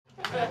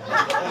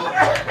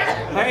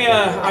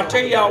I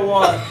tell y'all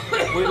what,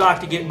 we'd like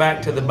to get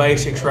back to the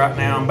basics right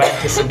now and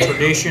back to some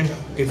tradition,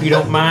 if you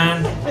don't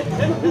mind.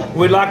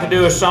 We'd like to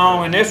do a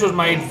song, and this was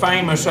made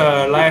famous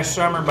last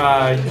summer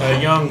by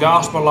a young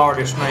gospel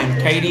artist named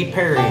Katy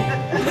Perry.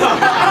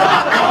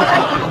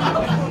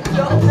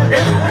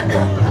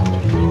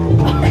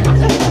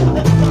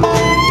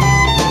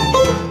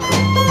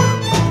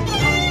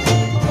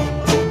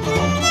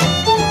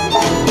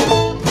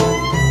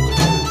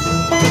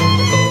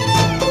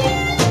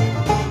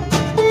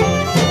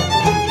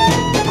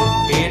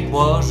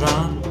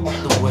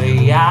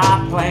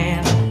 I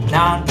planned,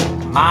 not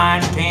my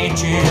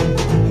intention.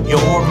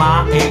 You're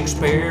my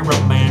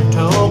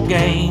experimental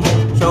game.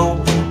 So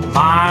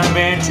my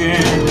invention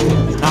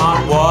is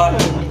not what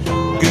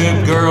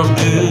good girls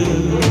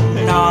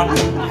do, not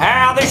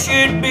how they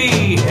should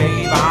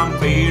behave. I'm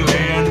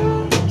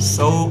feeling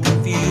so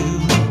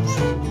confused,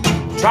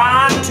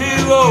 trying to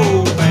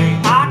obey.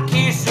 I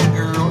kiss a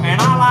girl and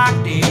I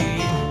like the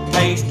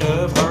taste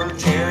of her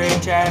cherry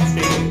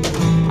chapstick.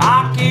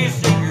 I kiss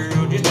a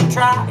girl just to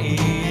try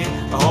it.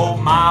 I hope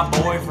my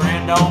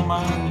boyfriend don't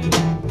mind.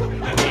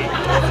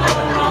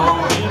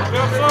 Oh, it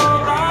feels so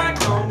right,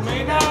 don't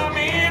mean I'm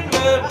in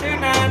love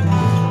tonight.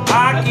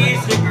 I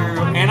kissed a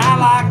girl and I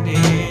liked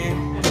it.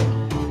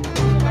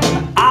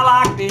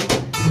 I liked it.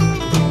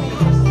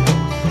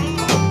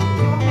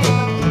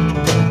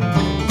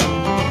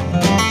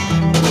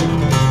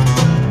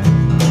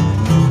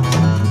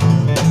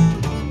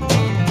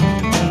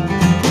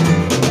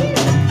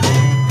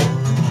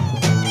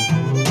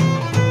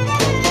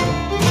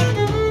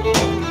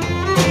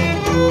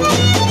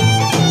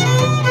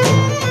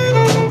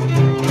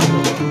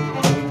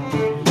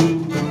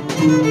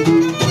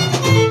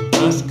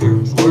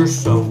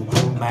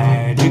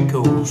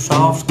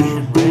 Soft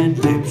skin, red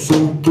lips,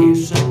 so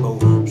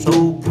kissable,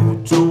 so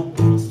good, so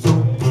good, so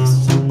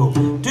kissable.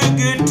 Too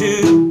good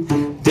to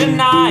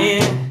deny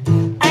it,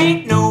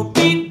 ain't no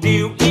big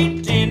deal,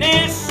 it's in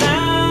his son.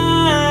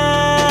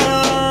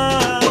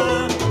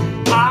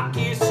 I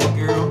kissed a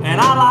girl and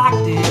I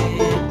liked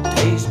it,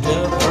 taste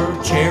of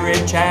her cherry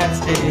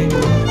chapstick.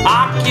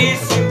 I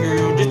kissed a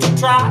girl just to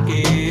try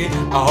it,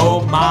 I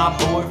hope my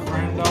boyfriend